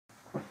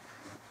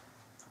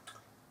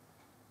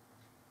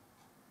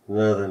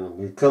Now then,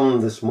 we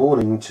come this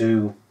morning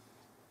to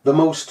the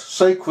most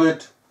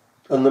sacred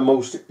and the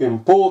most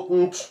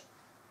important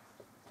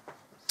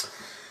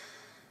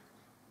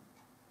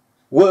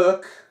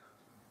work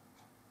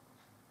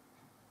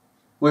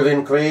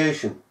within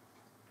creation.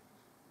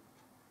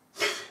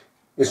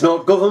 It's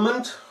not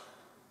government,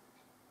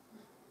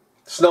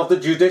 it's not the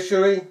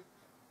judiciary,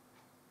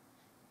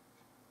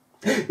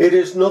 it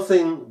is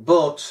nothing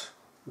but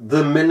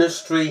the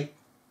ministry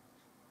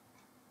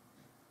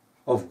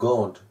of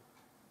God.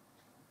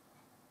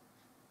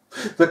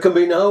 There can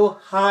be no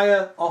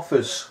higher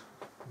office,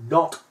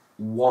 not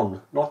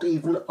one, not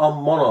even a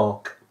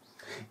monarch,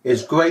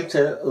 is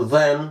greater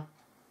than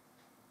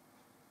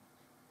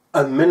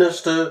a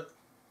minister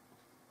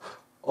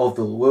of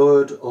the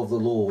word of the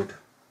Lord.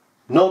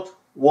 Not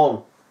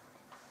one.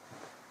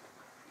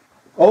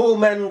 All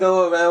men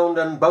go around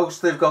and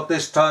boast they've got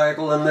this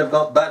title and they've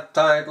got that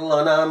title,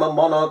 and I'm a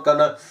monarch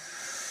and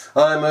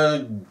I'm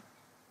a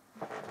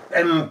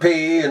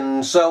MP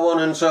and so on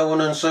and so on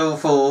and so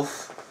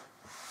forth.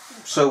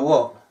 So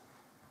what?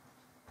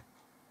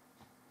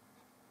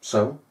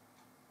 So,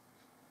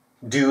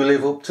 do you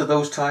live up to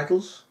those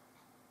titles?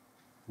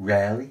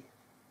 Rarely.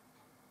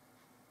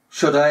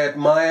 Should I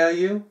admire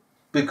you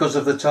because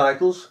of the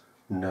titles?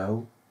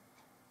 No.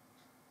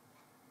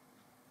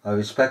 I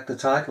respect the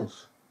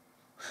titles.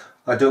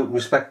 I don't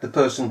respect the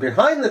person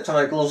behind the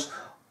titles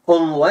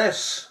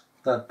unless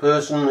that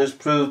person has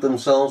proved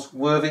themselves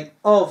worthy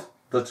of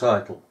the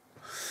title.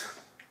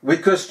 We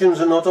Christians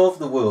are not of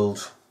the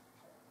world.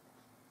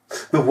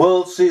 The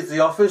world sees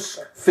the office,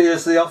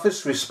 fears the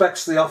office,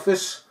 respects the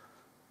office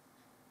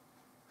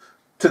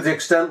to the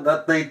extent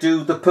that they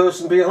do the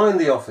person behind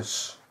the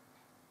office.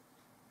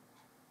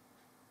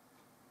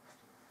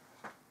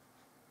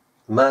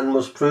 Man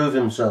must prove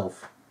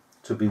himself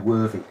to be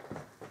worthy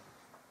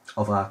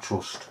of our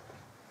trust.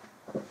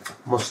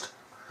 Must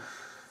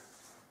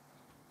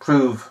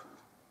prove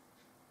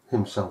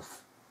himself.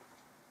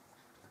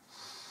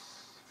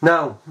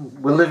 Now,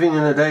 we're living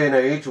in a day and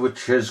age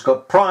which has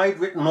got pride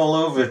written all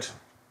over it,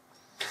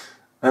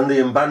 and the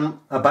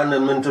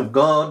abandonment of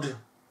God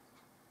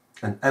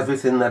and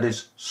everything that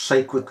is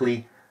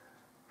sacredly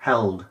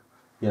held.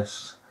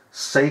 Yes,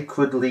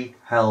 sacredly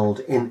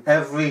held in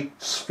every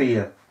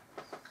sphere.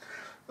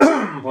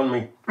 Pardon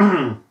me.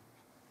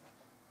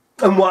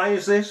 And why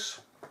is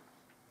this?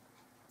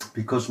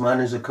 Because man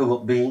is a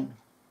corrupt being.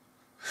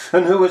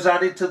 And who has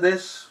added to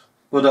this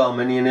but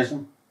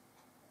Arminianism?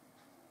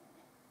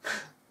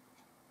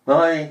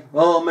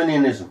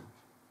 Arminianism.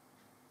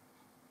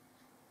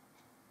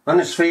 And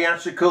its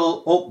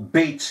theatrical,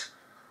 upbeat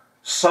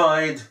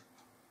side,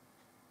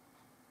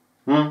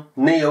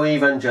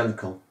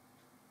 neo-evangelical.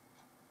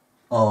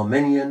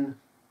 Arminian,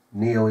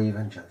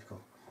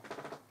 neo-evangelical.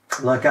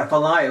 Like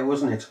Athaliah,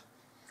 wasn't it?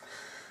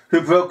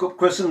 Who broke up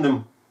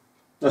Christendom,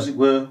 as it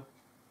were.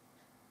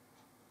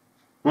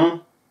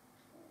 Or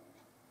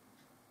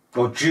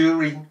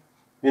Jewry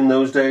in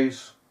those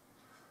days.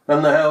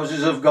 And the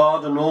houses of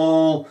God and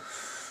all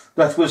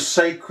that was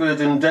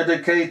sacred and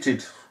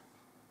dedicated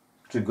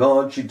to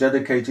God, she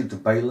dedicated to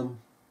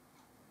Balaam.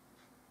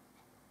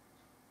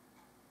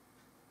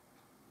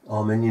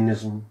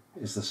 Arminianism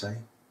is the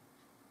same.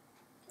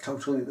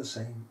 Totally the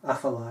same.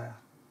 Athaliah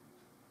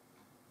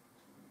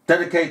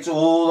dedicates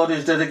all that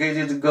is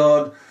dedicated to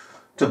God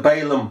to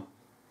Balaam,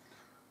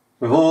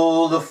 with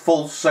all the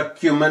false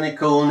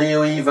ecumenical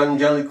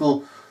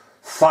neo-evangelical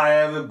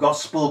fire of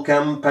gospel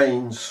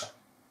campaigns,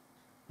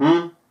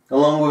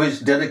 along with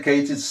his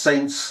dedicated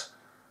saints.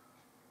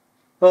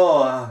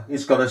 Oh,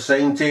 he's got a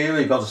saint here,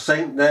 he's got a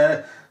saint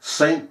there,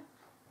 Saint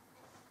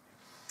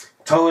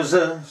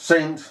Tozer,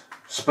 Saint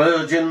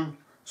Spurgeon,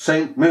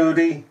 Saint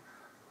Moody.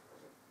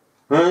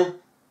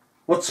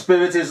 What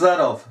spirit is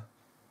that of?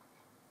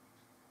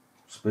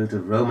 Spirit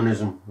of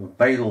Romanism, of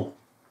Baal,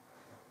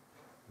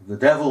 of the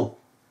devil.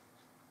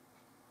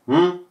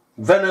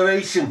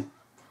 Veneration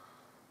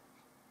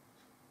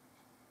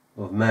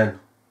of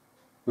men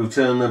who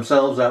turn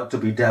themselves out to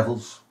be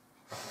devils.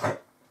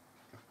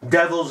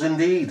 Devils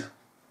indeed.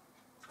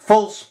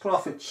 False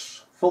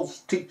prophets, false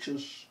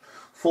teachers,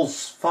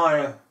 false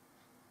fire.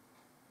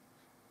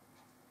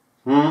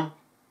 And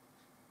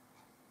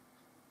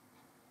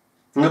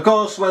of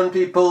course, when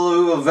people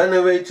who are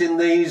venerating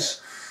these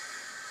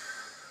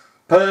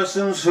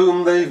persons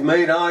whom they've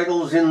made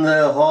idols in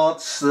their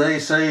hearts, they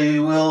say,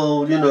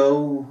 well,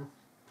 we're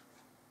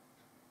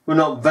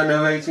not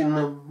venerating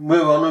them,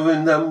 we're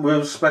honouring them, we're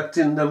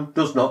respecting them.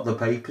 Does not the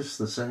Papist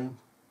the same?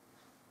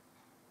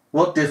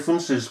 What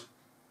difference is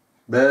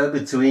there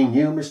between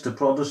you, Mr.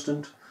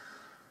 Protestant,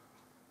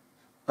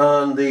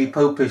 and the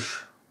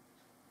Popish?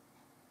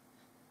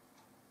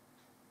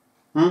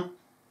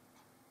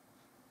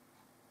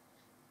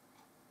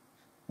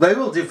 They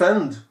will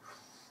defend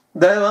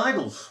their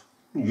idols.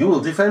 You will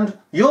defend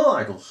your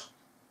idols.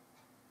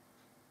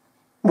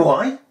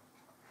 Why?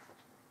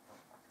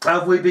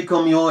 Have we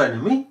become your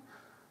enemy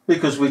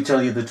because we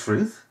tell you the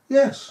truth?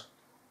 Yes.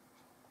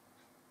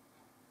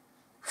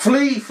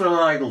 Flee from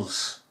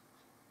idols.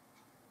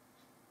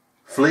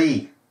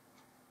 Flee.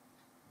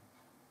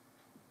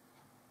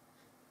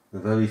 The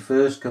very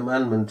first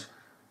commandment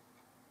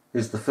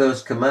is the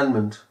first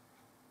commandment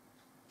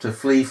to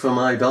flee from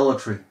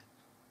idolatry,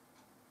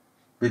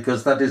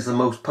 because that is the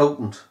most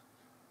potent,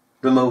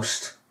 the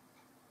most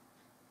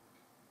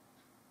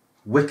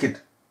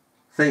wicked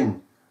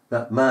thing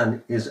that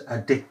man is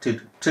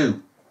addicted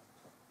to.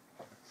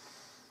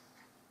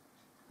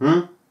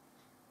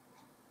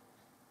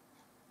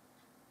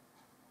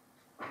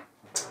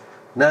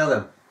 Now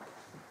then,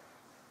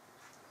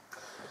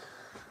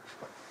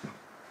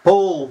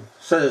 Paul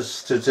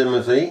says to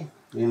Timothy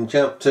in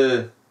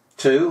chapter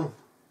 2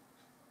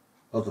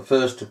 of the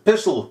first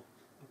epistle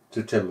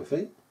to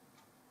Timothy,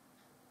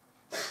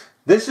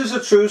 "This is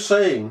a true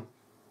saying,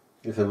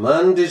 if a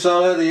man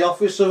desire the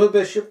office of a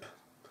bishop,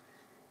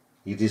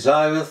 he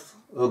desireth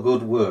a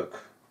good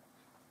work."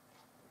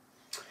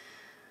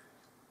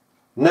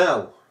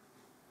 Now,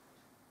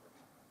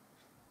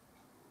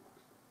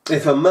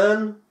 if a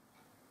man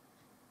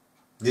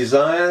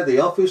desire the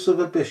office of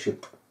a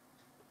bishop,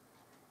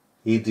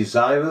 he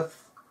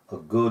desireth a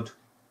good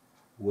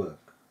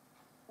work.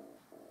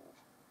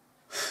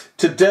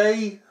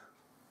 Today,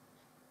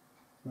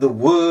 the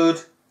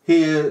word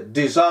here,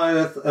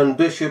 desireth and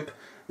bishop,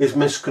 is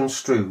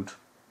misconstrued.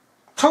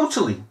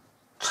 Totally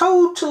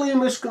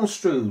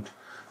misconstrued,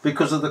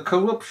 because of the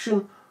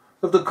corruption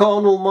of the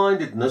carnal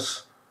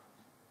mindedness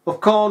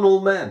of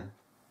carnal men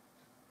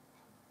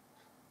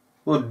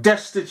who are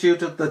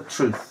destitute of the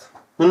truth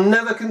and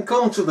never can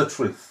come to the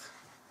truth.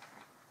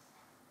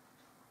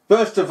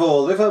 First of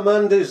all, if a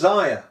man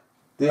desire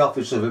the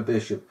office of a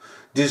bishop,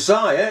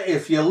 desire,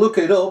 if you look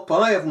it up,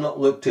 I have not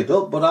looked it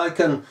up, but I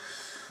can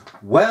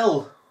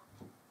well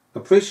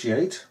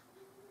appreciate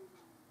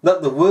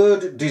that the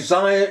word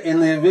desire in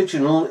the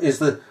original is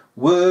the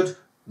word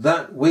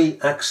that we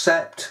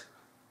accept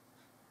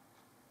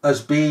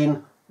as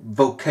being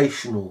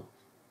vocational.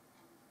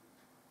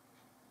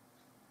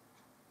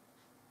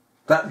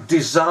 That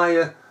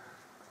desire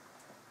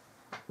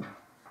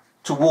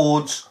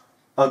towards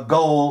a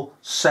goal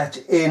set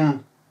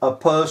in a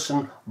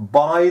person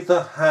by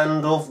the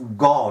hand of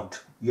God.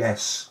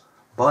 Yes,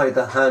 by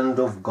the hand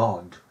of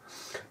God.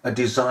 A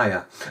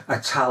desire, a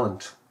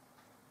talent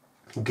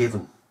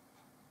given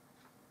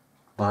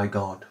by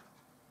God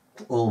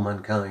to all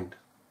mankind.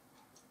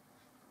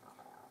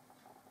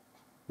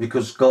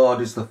 Because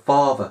God is the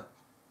Father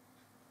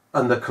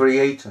and the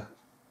Creator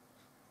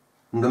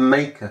and the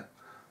Maker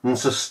and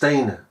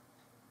Sustainer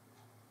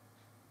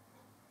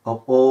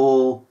of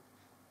all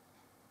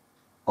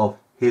of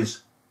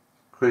His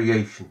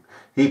creation.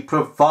 He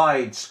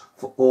provides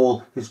for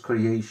all His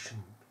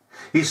creation.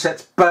 He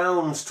sets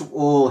bounds to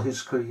all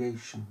His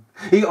creation.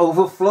 He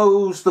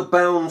overflows the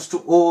bounds to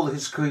all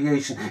His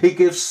creation. He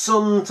gives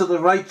sun to the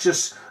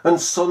righteous and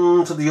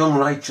sun to the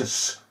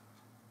unrighteous.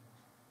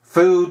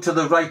 Food to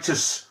the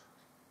righteous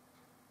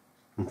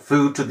and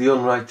food to the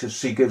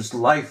unrighteous. He gives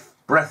life,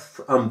 breath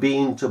and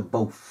being to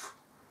both.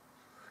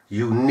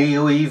 You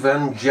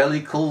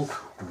neo-evangelical,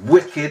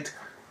 wicked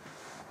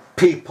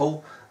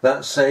people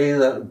that say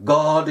that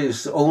God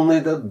is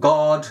only the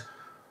God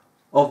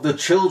of the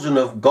children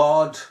of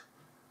God,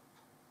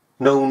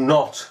 know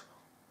not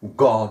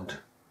God.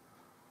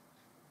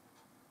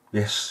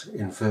 Yes,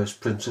 in first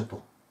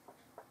principle.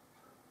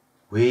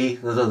 We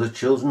that are the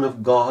children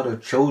of God are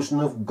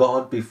chosen of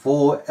God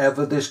before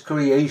ever this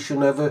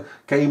creation ever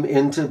came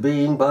into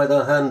being by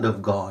the hand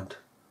of God.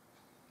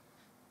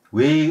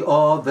 We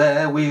are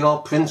there, we are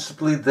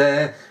principally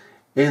there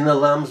in the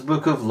Lamb's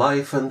Book of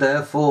Life, and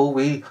therefore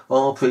we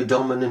are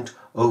predominant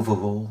over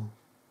all.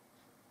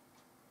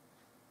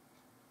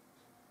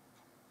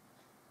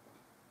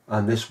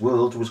 And this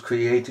world was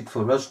created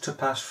for us to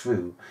pass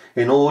through,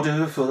 in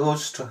order for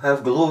us to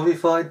have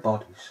glorified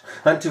bodies,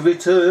 and to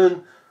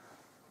return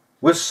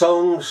with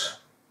songs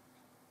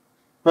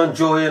and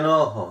joy in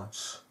our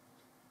hearts.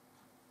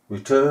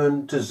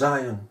 Return to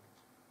Zion.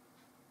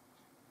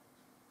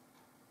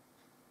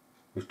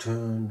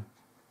 Return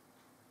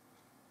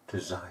to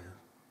Zion.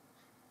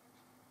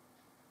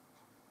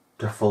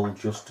 To full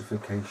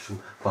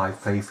justification by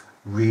faith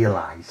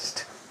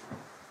realized.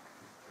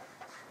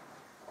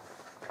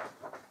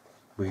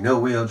 We know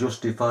we are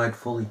justified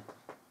fully.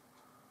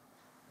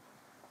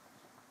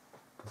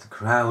 But the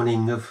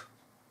crowning of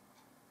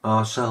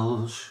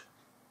ourselves,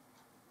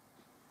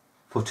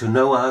 for to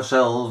know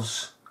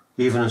ourselves,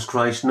 even as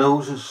Christ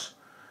knows us,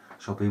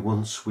 shall be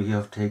once we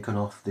have taken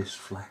off this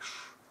flesh.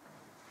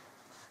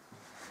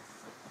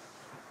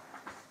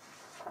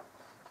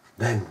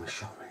 Then we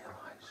shall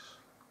realize.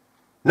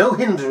 No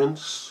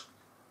hindrance,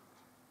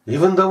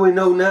 even though we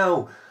know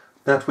now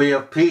that we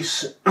have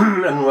peace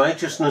and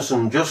righteousness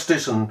and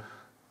justice and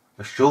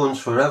assurance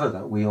forever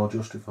that we are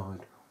justified.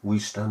 We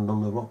stand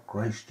on the rock,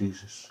 Christ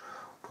Jesus.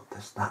 But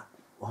there's that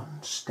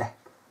one step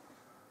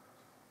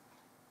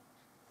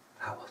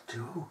that will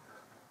do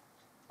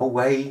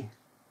away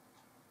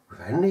with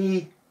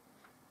any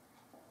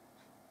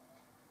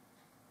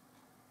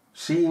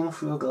seeing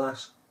through a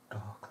glass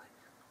darkly.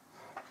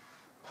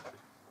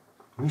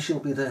 We shall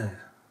be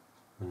there.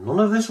 And none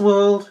of this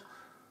world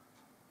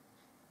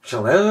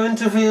shall ever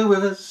interfere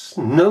with us.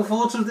 No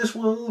thoughts of this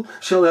world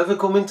shall ever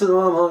come into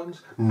our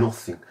minds.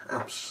 Nothing.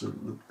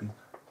 Absolutely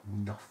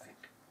nothing.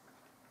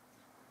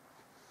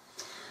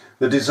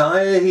 The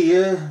desire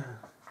here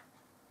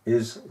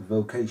is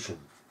vocation.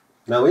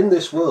 Now in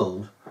this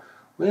world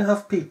we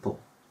have people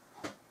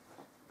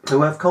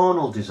who have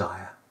carnal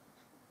desire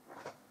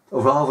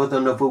rather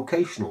than a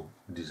vocational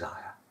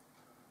desire.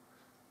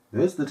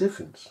 There's the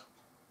difference.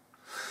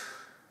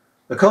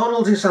 A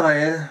carnal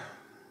desire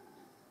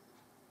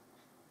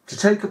to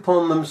take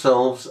upon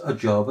themselves a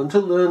job and to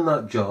learn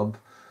that job,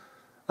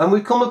 and we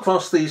come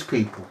across these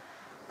people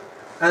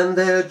and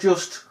they're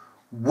just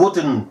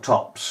wooden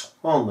tops,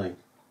 aren't they?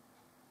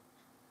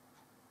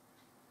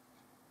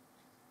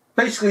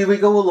 Basically we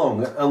go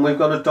along and we've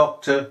got a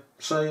doctor,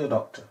 say a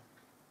doctor,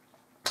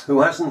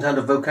 who hasn't had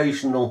a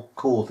vocational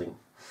calling.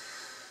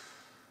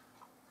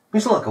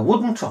 He's like a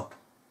wooden top.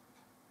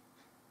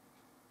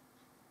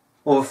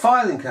 Or a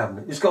filing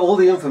cabinet. He's got all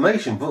the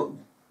information but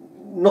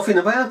nothing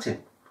about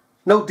him.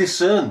 No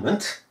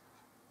discernment.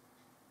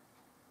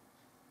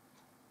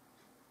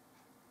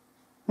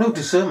 No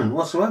discernment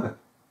whatsoever.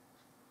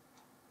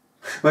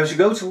 Whereas you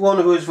go to one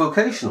who is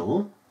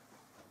vocational,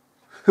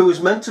 who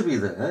is meant to be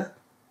there,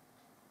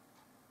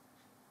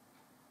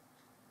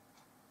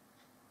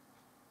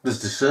 there's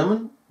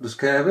discernment, there's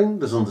caring,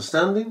 there's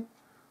understanding.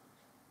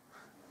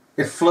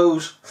 It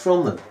flows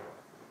from them.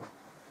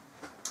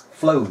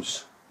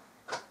 Flows.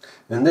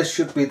 And this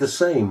should be the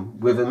same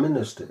with a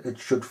minister. It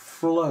should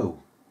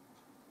flow.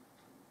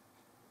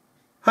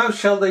 How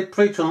shall they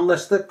preach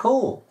unless they're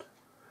called?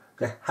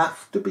 They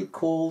have to be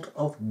called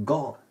of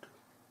God.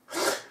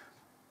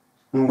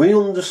 And we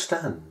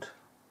understand,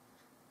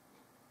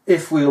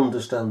 if we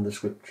understand the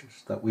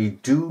scriptures, that we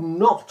do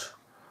not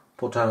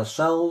put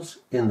ourselves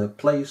in the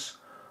place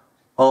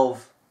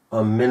of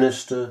a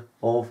minister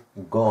of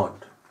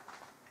God.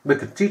 We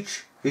can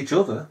teach each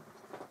other,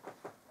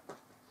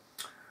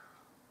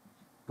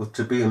 but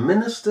to be a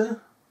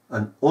minister,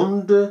 an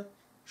under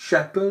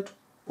shepherd,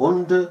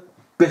 under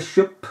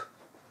bishop,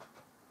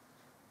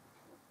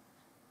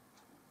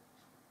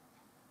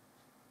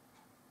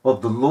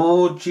 of the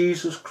Lord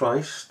Jesus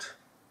Christ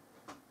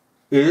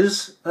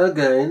is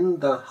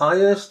again the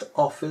highest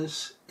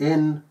office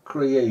in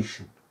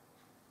creation.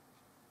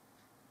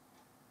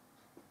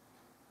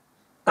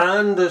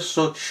 And as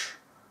such,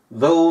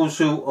 those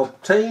who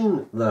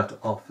obtain that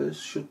office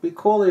should be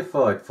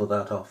qualified for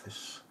that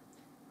office.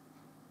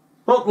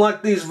 Not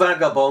like these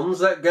vagabonds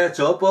that get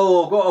up,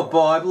 oh, I've got a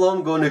Bible,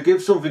 I'm going to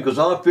give something because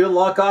I feel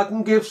like I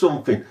can give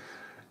something.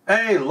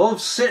 Hey,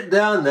 love, sit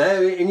down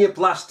there in your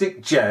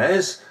plastic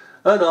chairs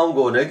and I'm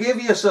going to give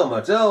you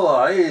something.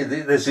 Oh,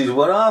 this is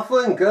what I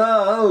think.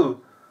 Oh.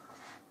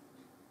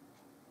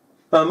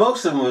 And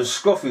most of them are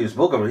scruffy as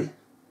buggery.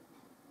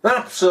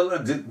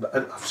 Absolutely.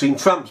 I've seen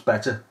tramps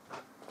better.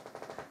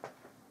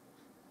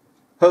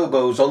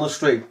 Hobos on the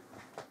street.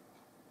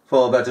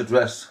 Far better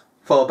dressed.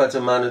 Far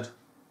better mannered.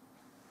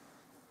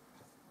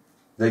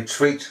 They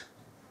treat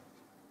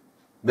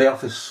the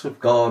office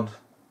of God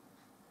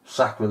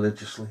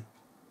sacrilegiously.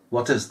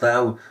 What hast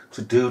thou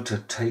to do to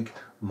take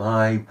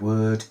my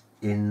word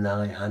in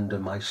thy hand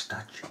and my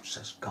statutes,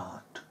 says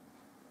God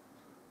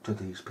to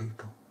these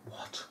people?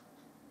 What?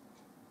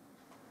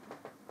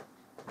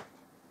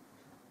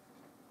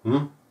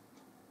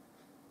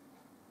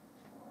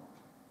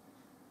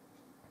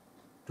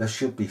 There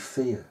should be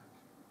fear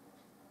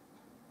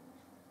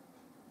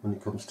when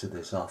it comes to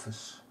this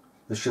office.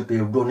 There should be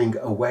a running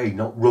away,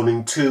 not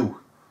running to.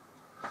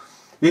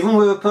 Even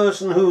with a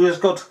person who has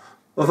got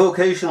a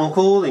vocational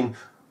calling,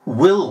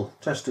 will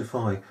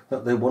testify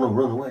that they want to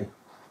run away.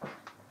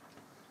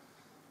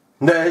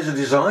 There is a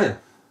desire,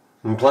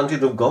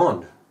 implanted of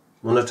God,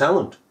 and a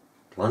talent,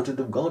 planted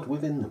of God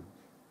within them.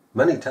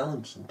 Many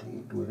talents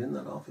indeed within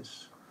that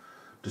office.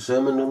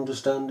 Discernment,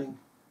 understanding,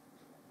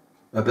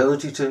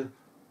 ability to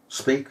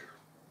speak,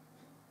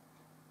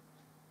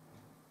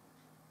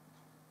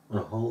 and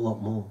a whole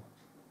lot more.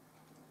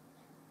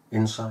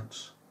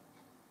 Insights,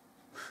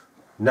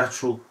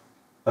 natural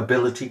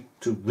ability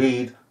to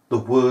read the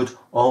word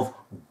of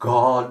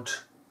God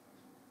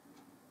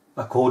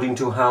according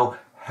to how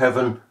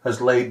heaven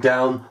has laid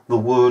down the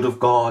word of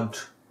God,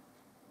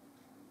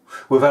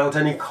 without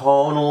any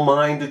carnal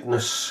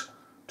mindedness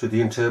to the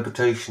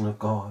interpretation of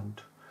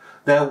God.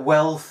 They're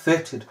well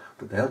fitted,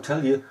 but they'll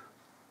tell you,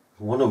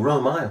 I want to run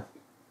a mile.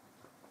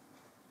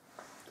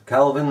 The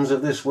Calvins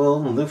of this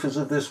world and Luthers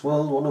of this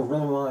world want to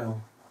run a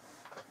mile.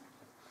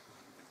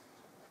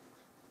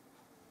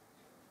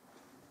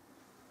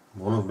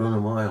 Want to run a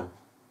mile.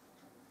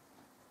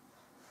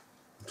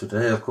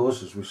 Today, of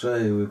course, as we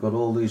say, we've got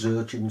all these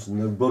urchins and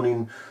they're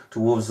running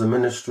towards the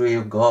ministry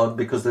of God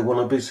because they want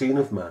to be seen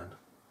of man.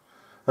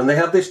 And they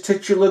have this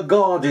titular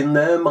God in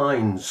their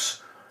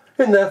minds,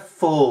 in their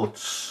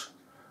thoughts.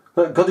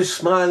 That God is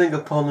smiling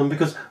upon them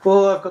because,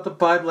 oh, I've got the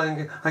Bible,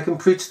 I can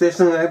preach this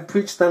and I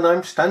preach that, and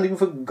I'm standing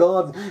for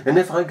God. And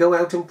if I go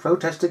out and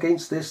protest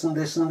against this and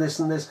this and this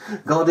and this,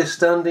 God is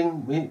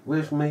standing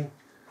with me.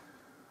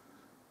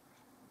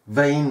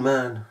 Vain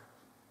man.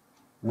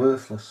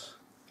 worthless.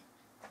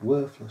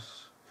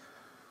 Worthless.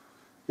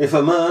 If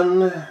a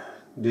man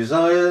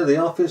desire the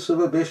office of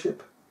a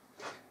bishop,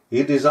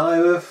 he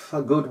desireth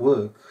a good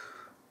work.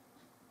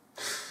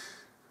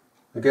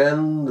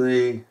 Again,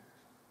 the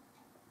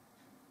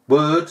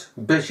word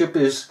bishop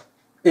is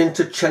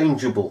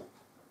interchangeable.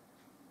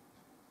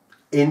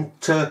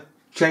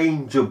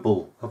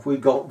 Interchangeable. Have we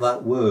got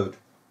that word?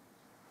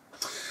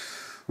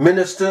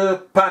 Minister,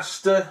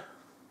 pastor,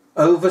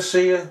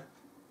 overseer.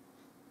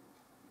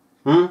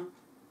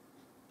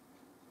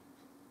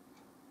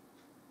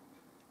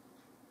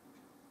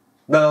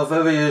 There are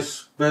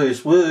various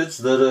words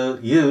that are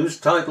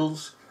used,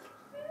 titles,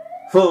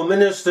 for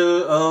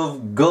minister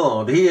of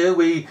God. Here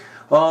we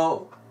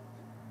are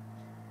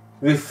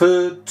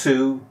referred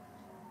to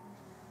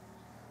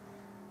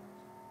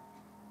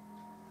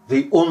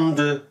the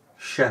under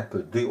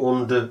shepherd, the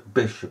under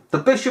bishop. The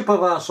bishop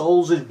of our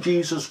souls is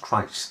Jesus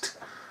Christ.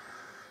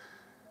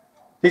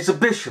 He's a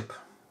bishop.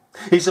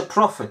 He's a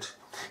prophet.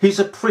 He's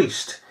a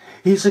priest.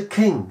 He's a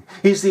king.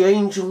 He's the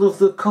angel of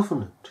the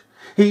covenant.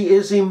 He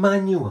is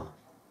Emmanuel.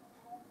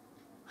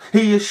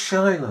 He is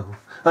Shiloh,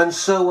 and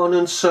so on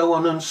and so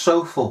on and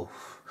so forth.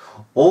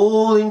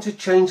 All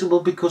interchangeable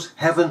because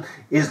heaven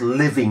is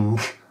living.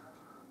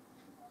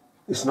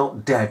 It's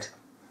not dead.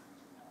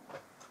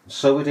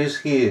 So it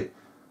is here.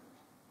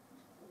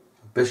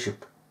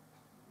 Bishop.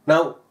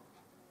 Now,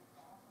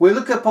 we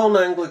look upon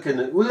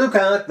Anglican. We look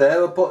out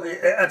there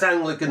at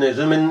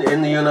Anglicanism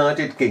in the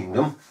United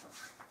Kingdom,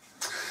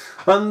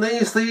 and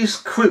these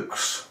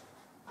crooks,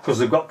 because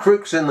they've got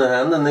crooks in their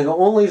hand, and they've got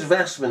all these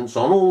vestments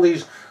on, all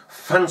these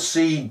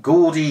fancy,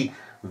 gaudy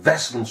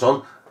vestments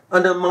on,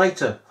 and a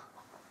mitre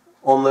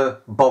on their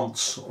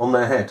bonce on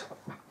their head.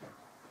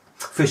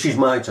 Fish's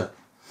mitre.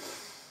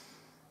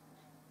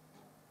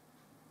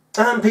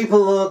 And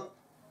people are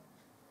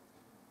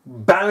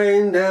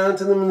bowing down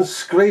to them and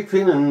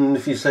scraping, and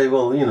if you say,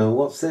 well, you know,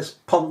 what's this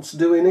ponce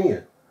doing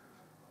here?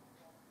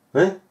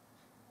 Eh?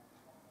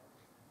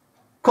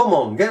 Come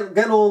on,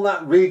 get all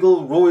that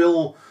regal,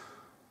 royal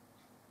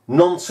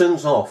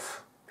nonsense off.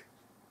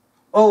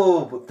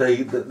 Oh, but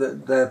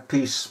their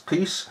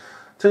peace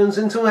turns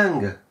into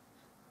anger.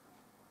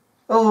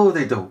 Oh,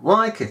 they don't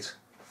like it.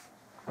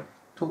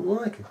 Don't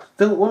like it.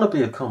 Don't want to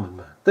be a common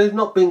man. They've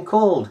not been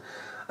called.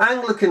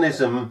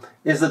 Anglicanism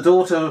is the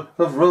daughter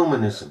of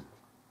Romanism.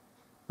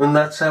 And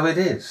that's how it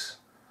is.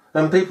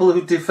 And people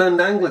who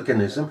defend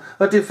Anglicanism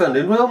are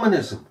defending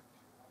Romanism.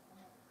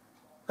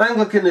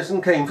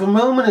 Anglicanism came from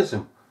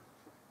Romanism.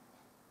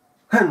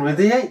 Henry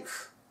VIII.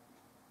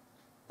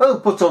 Oh,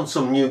 put on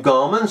some new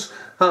garments,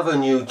 have a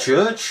new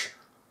church.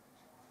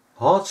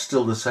 Heart's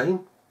still the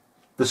same.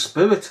 The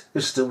spirit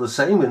is still the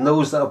same in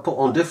those that are put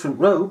on different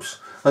robes.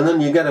 And then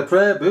you get a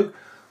prayer book.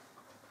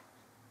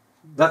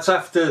 That's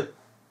after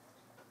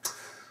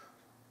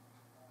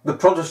the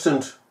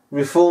Protestant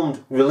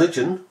Reformed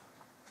religion.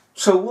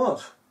 So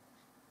what?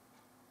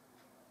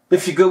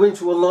 If you go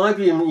into a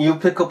library and you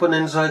pick up an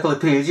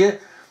encyclopedia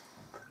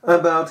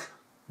about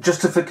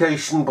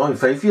justification by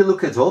faith, you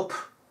look it up.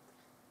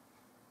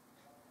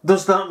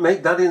 Does that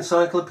make that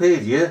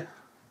encyclopedia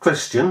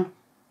Christian?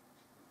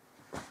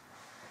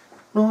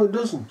 No, it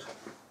doesn't.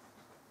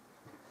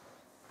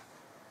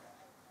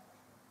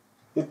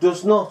 It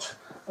does not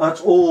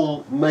at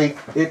all make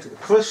it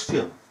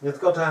Christian. You've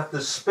got to have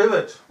the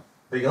spirit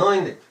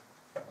behind it.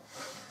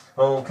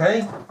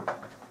 Okay?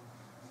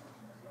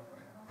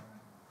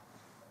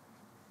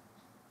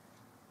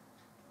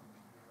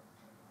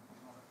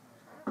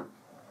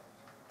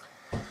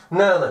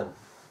 Now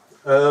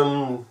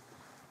then,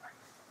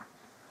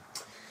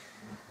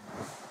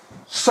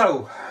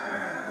 so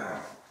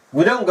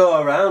we don't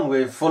go around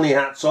with funny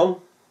hats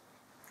on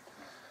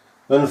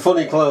and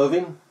funny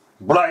clothing,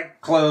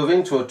 black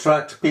clothing to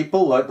attract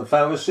people like the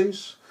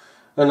Pharisees,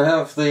 and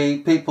have the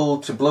people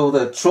to blow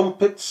their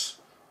trumpets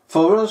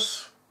for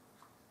us,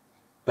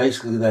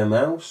 basically their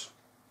mouths.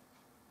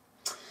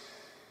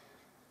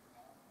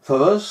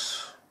 For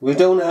us, we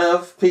don't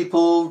have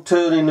people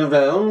turning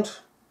around.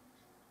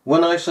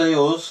 When I say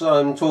us,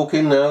 I'm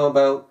talking now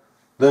about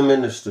the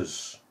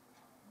ministers.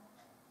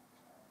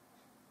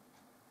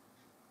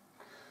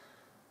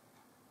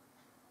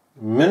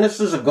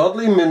 Ministers, a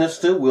godly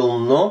minister will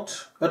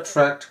not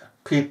attract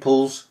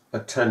people's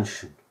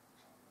attention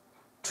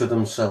to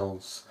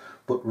themselves,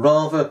 but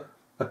rather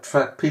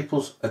attract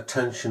people's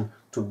attention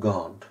to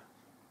God.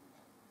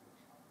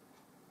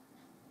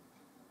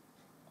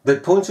 They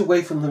point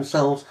away from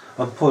themselves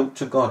and point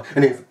to God.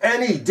 And if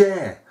any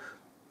dare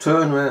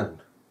turn round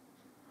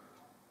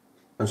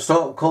and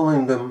start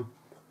calling them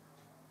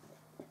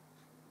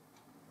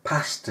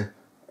pastor,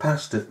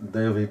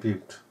 they're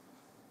rebuked.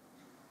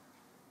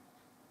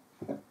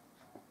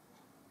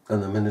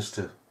 And the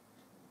minister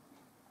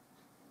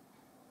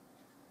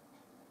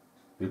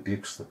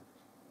rebukes them,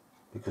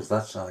 because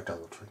that's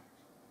idolatry.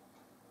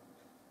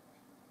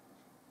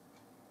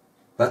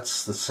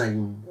 That's the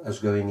same as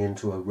going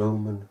into a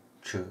Roman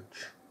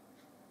church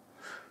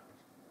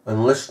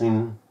and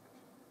listening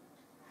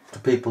to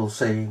people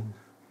saying,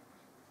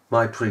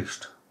 my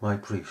priest, my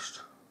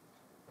priest.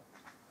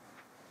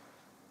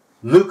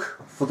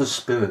 Look for the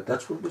Spirit.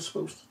 That's what we're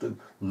supposed to do.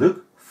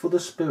 Look for the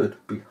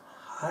Spirit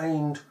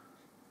behind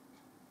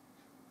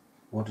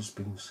what is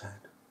being said.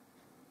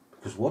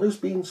 Because what is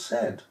being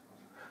said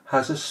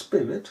has a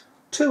spirit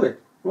to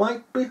it,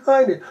 right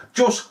behind it.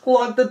 Just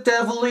like the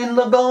devil in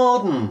the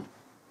garden.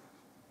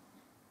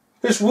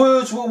 His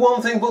words were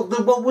one thing, but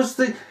what was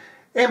the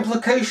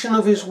implication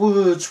of his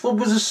words? What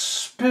was the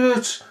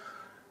spirit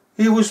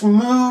he was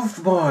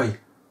moved by?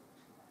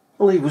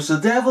 Well, he was the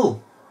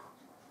devil.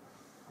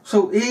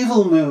 So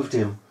evil moved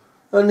him.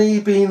 And he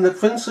being the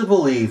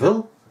principal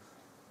evil,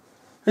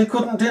 he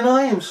couldn't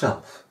deny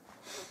himself.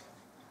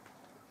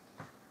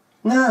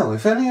 Now,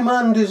 if any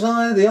man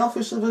desire the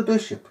office of a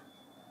bishop,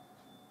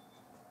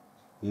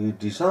 you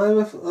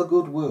desire a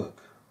good work.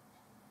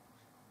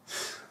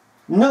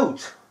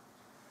 Note,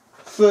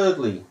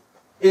 thirdly,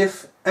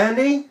 if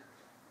any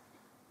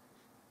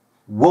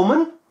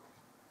woman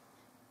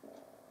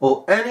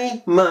or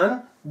any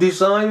man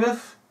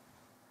desireth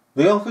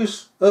the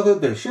office of a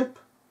bishop,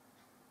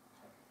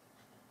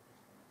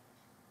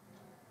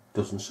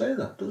 doesn't say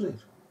that, does it?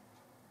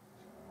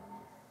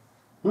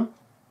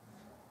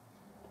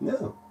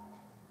 No.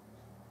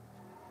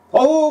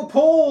 Oh,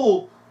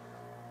 Paul!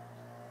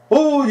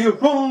 Oh, you're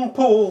wrong,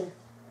 Paul!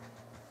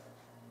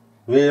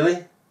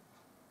 Really?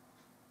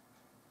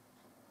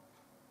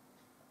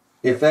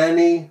 If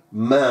any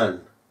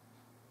man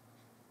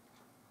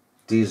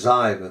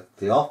desireth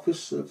the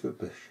office of a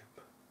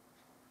bishop,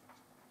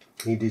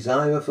 he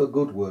desireth a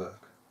good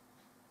work.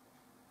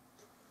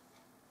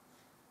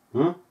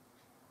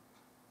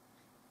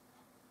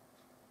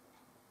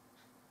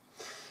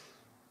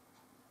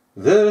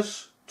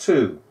 Verse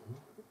 2.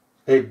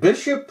 A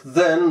bishop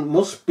then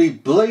must be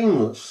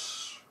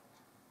blameless,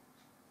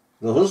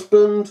 the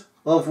husband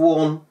of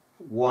one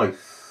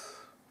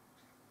wife.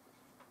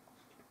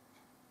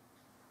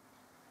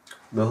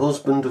 The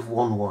husband of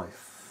one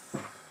wife.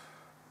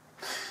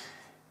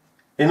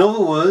 In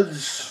other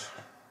words,